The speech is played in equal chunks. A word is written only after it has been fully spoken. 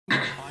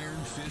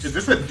Is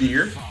this a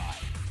deer?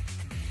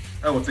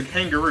 Oh, it's a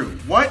kangaroo.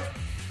 What?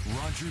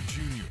 Roger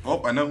Jr.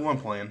 Oh, I know who I'm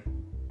playing.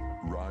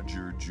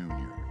 Roger Jr.,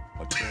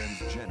 a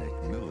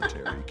transgenic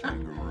military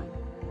kangaroo.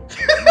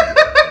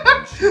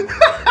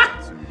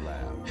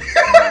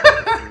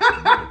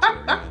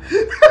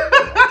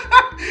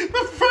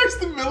 The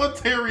first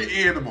military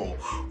animal,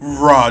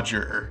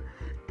 Roger.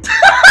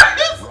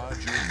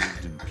 Roger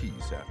lived in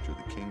peace after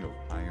the king of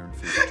Iron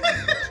Fist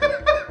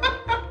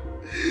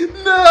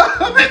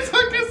No, they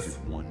took us.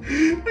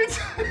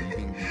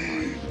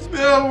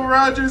 No,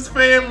 Roger's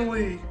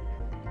family.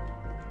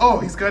 Oh,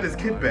 he's got his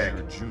kid back.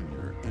 Roger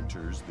Jr.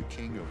 enters the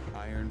King of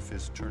Iron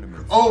Fist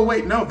tournament. Oh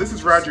wait, no, this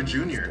is Roger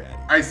Jr.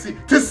 I see.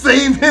 To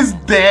save his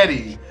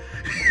daddy.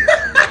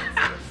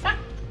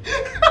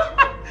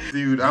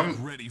 Dude, I'm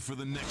Ready for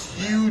the next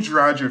huge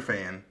Roger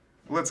fan.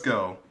 Let's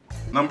go.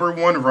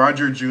 #1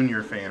 Roger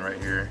Jr. fan right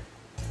here.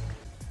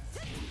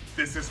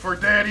 This is for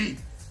daddy.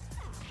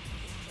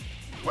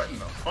 What in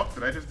the fuck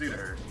did I just do to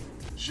her?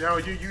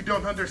 Zhao Yu, you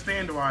don't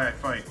understand why I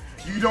fight.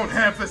 You don't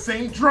have the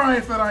same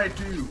drive that I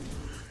do.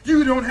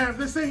 You don't have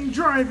the same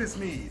drive as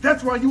me.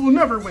 That's why you will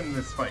never win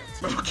this fight.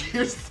 Metal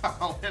Gear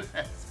Solid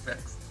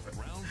aspects.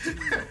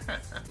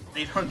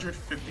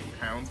 850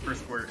 pounds per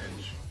square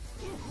inch.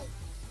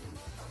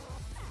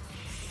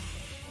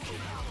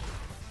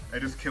 I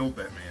just killed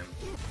that man.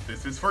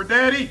 This is for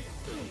daddy.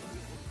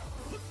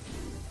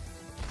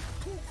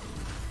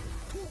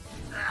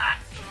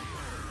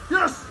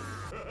 Yes!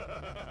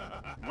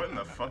 What in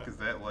the fuck is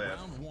that laugh?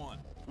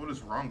 What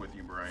is wrong with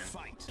you, Brian?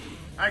 fight.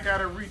 I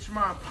gotta reach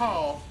my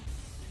paw.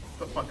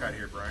 The fuck out of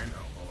here, Brian.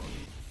 Oh, hold on.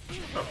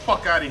 The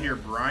fuck out of here,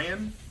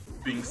 Brian.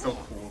 Being so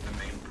cool with the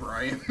name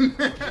Brian.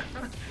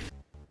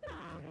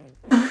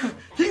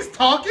 He's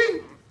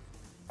talking?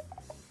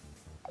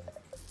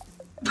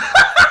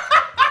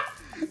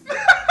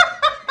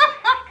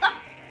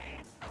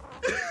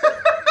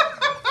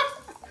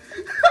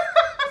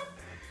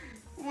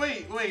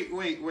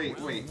 Wait.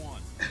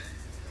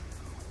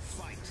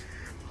 Fight.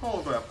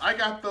 Hold up. I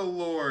got the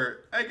lore.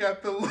 I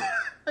got the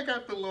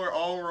lore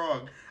all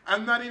wrong.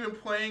 I'm not even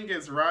playing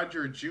as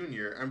Roger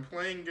Jr. I'm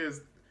playing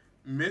as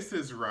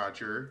Mrs.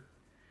 Roger,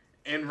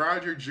 and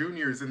Roger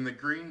Jr. is in the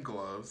green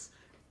gloves.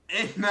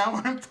 And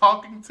now I'm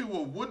talking to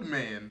a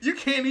woodman. You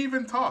can't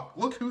even talk.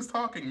 Look who's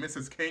talking,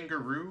 Mrs.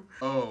 Kangaroo.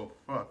 Oh,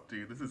 fuck,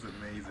 dude. This is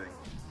amazing.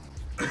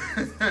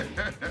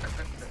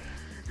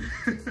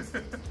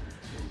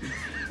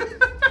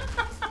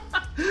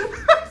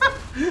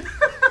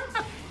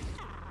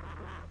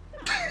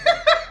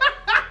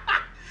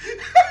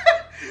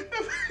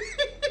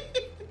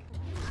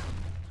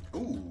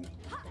 Ooh.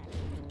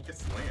 Get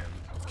slammed.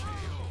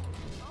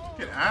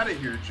 Get out of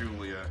here,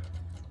 Julia.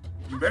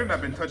 You better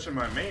not been touching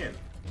my man.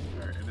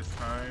 Alright, it is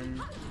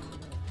time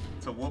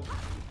to whoop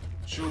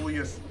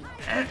Julia's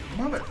ass.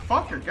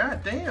 Motherfucker,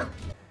 goddamn.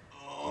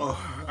 Oh,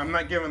 I'm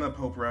not giving up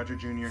hope, Roger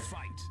Jr.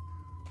 Fight.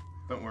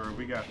 Don't worry,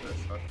 we got this.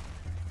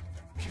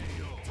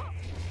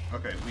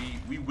 Okay,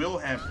 we will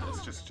have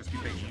this. Just be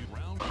patient.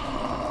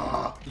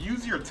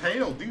 Use your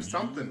tail. Do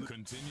something.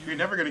 You're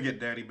never gonna get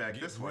daddy back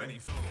this way.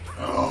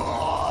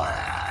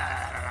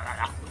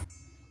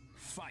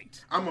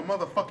 Fight. I'm a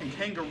motherfucking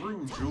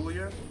kangaroo,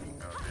 Julia.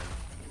 Oh,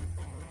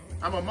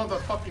 I'm a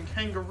motherfucking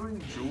kangaroo,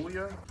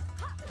 Julia.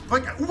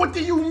 Like, what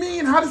do you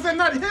mean? How does that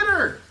not hit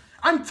her?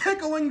 I'm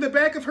tickling the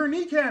back of her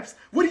kneecaps.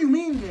 What do you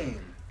mean, game?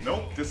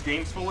 Nope, this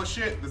game's full of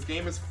shit. This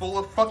game is full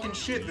of fucking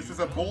shit. This is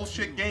a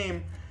bullshit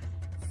game.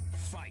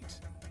 Fight.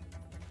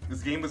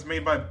 This game was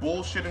made by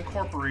Bullshit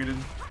Incorporated.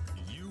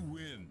 You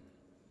win.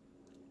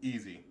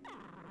 Easy.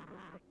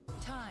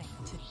 Time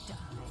to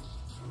die.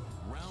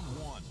 Round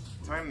 1.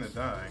 Time to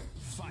die.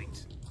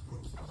 Fight.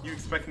 You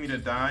expect me to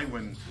die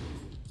when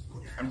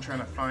I'm trying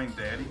to find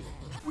daddy?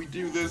 We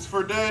do this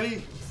for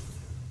daddy.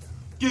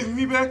 Give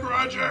me back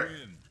Roger.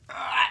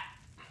 Ah.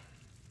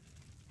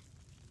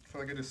 I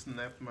feel like I just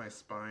snapped my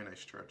spine. I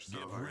stretched so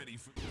Get hard. ready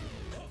for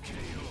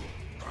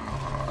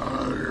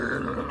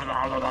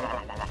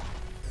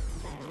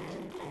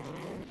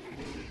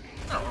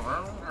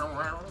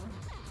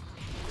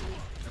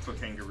That's what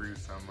kangaroos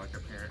sound like,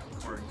 apparently,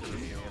 according to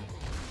this game.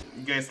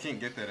 You guys can't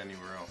get that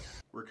anywhere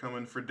else. We're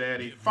coming for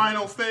daddy.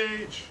 Final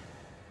stage!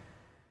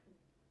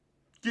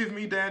 Give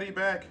me daddy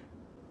back.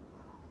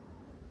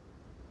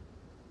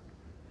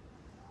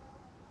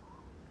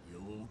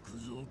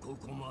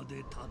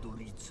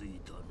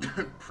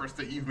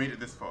 Presta, you've made it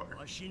this far.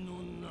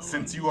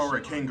 Since you are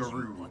a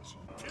kangaroo,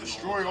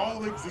 destroy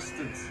all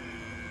existence.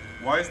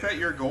 Why is that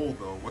your goal,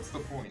 though? What's the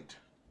point?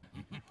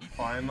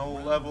 Final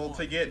level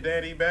to get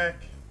daddy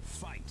back.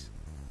 fight.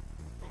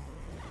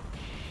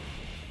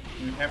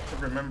 We have to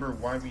remember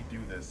why we do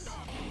this.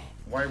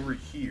 Why we're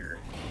here.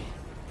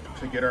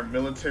 To get our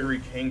military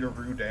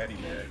kangaroo daddy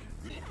back.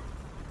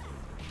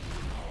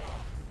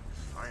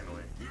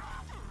 Finally.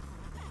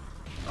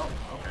 Oh,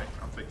 okay.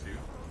 I'll take 2.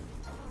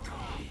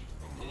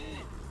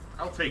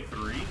 I'll take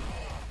 3.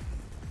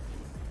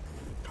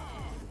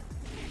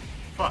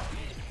 Fuck.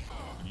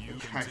 You Guy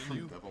from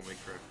continue. Devil May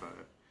Cry 5.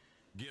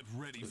 Get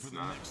ready It's for the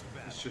not. next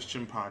battle. It's just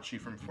Jinpachi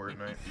from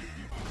Fortnite.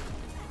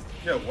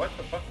 Yo, what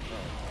the fuck?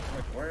 Oh,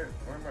 like, why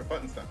are my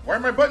buttons not? Why are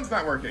my buttons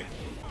not working?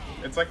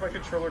 It's like my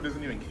controller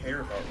doesn't even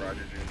care about Roger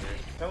Jr.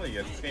 I'm telling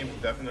you, this game's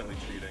definitely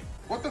cheating.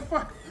 What the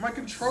fuck? My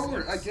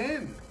controller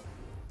again!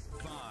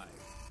 5,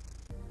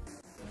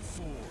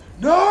 4.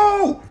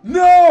 No!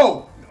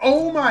 No!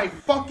 Oh my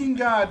fucking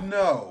god,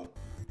 no!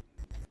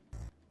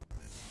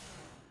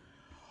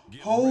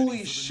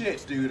 Holy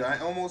shit, dude. I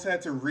almost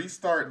had to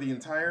restart the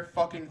entire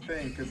fucking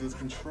thing because of this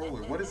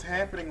controller. What is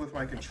happening with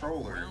my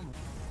controller?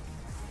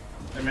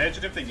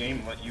 Imagine if the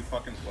game let you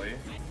fucking play.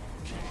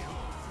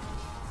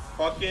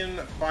 Fucking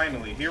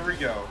finally. Here we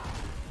go.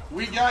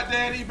 We got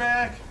Daddy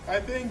back, I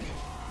think.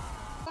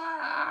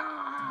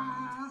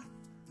 Ah!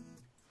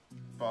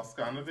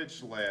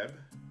 Boskanovich Lab.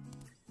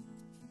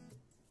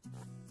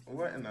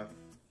 What in the...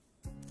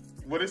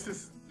 What is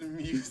this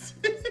music?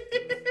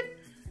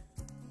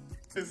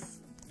 This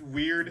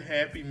weird,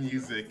 happy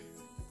music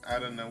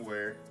out of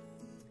nowhere.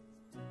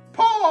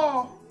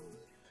 Paul!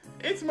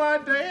 It's my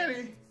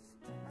daddy!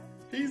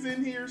 He's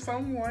in here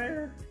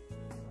somewhere.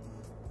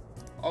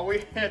 All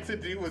we had to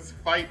do was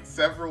fight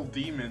several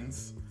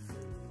demons.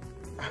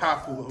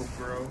 Hoplo,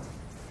 bro.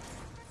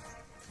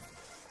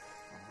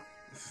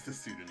 This is the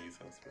Sudanese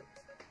husband.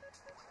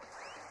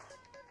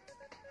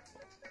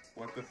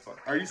 What the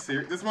fuck? Are you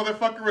serious? This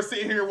motherfucker was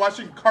sitting here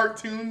watching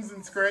cartoons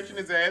and scratching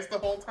his ass the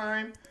whole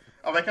time?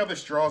 I like how the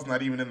straw's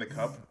not even in the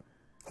cup.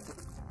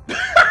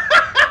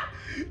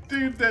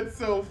 Dude, that's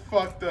so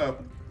fucked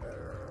up.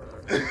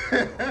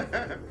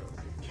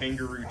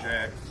 Kangaroo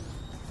Jack.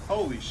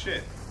 Holy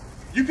shit.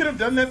 You could have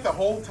done that the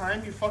whole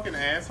time, you fucking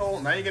asshole.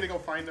 Now you gotta go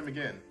find him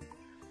again.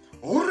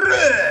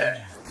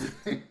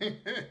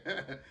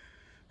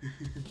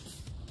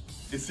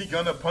 Is he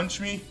gonna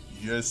punch me?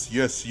 Yes,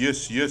 yes,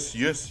 yes, yes,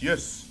 yes,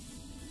 yes.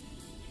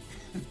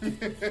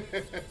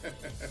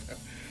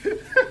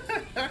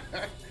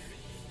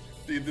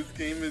 Dude, this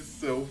game is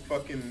so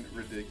fucking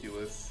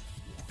ridiculous.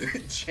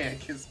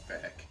 Jack is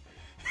back.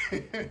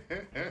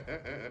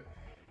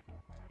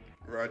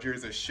 Roger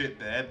is a shit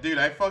dad. Dude,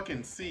 I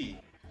fucking see.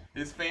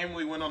 His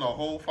family went on a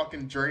whole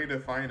fucking journey to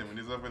find him, and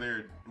he's over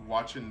there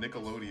watching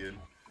Nickelodeon.